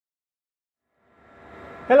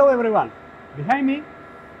Hello everyone. Behind me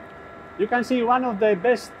you can see one of the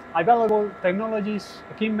best available technologies,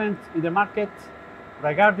 equipment in the market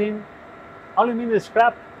regarding aluminum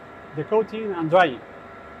scrap, decoating and drying.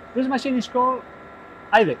 This machine is called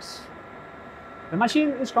IDEX. The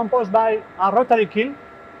machine is composed by a rotary kiln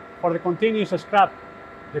for the continuous scrap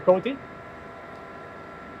decoating,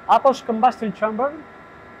 a post-combustion chamber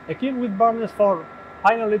equipped with burners for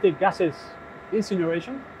pyrolytic gases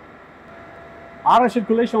incineration, a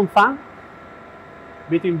recirculation fan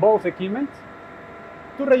between both equipment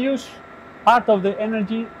to reuse part of the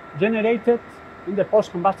energy generated in the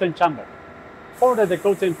post-combustion chamber for the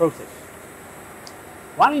decoating process.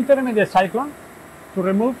 One intermediate cyclone to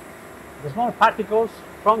remove the small particles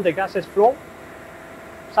from the gases flow,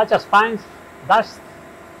 such as fines, dust,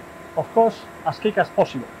 of course, as quick as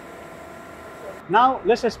possible. Now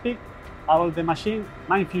let's speak about the machine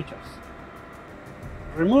main features.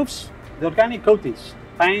 Removes the organic coatings,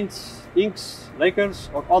 paints, inks,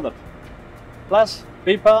 lacquers or others, plus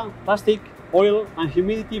paper, plastic, oil and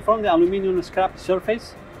humidity from the aluminum scrap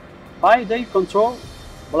surface by their controlled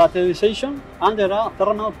volatilization under a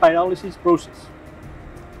thermal pyrolysis process.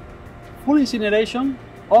 Full incineration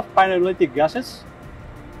of pyrolytic gases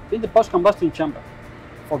in the post-combustion chamber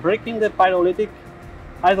for breaking the pyrolytic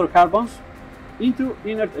hydrocarbons into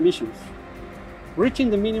inert emissions,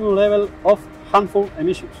 reaching the minimum level of harmful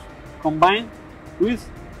emissions, combined with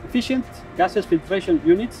efficient gases filtration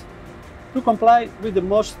units to comply with the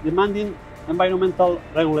most demanding environmental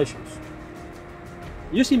regulations,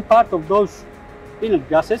 using part of those inert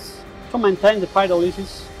gases to maintain the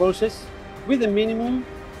pyrolysis process with the minimum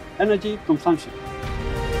energy consumption.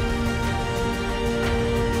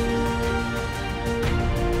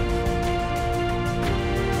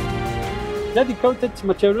 The decoated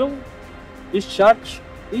material is charged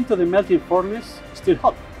into the melting furnace still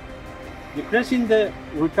hot, decreasing the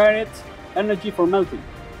required energy for melting,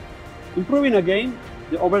 improving again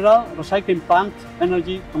the overall recycling plant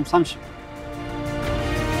energy consumption.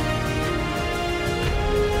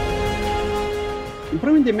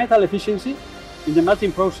 Improving the metal efficiency in the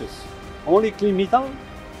melting process. Only clean metal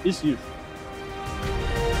is used.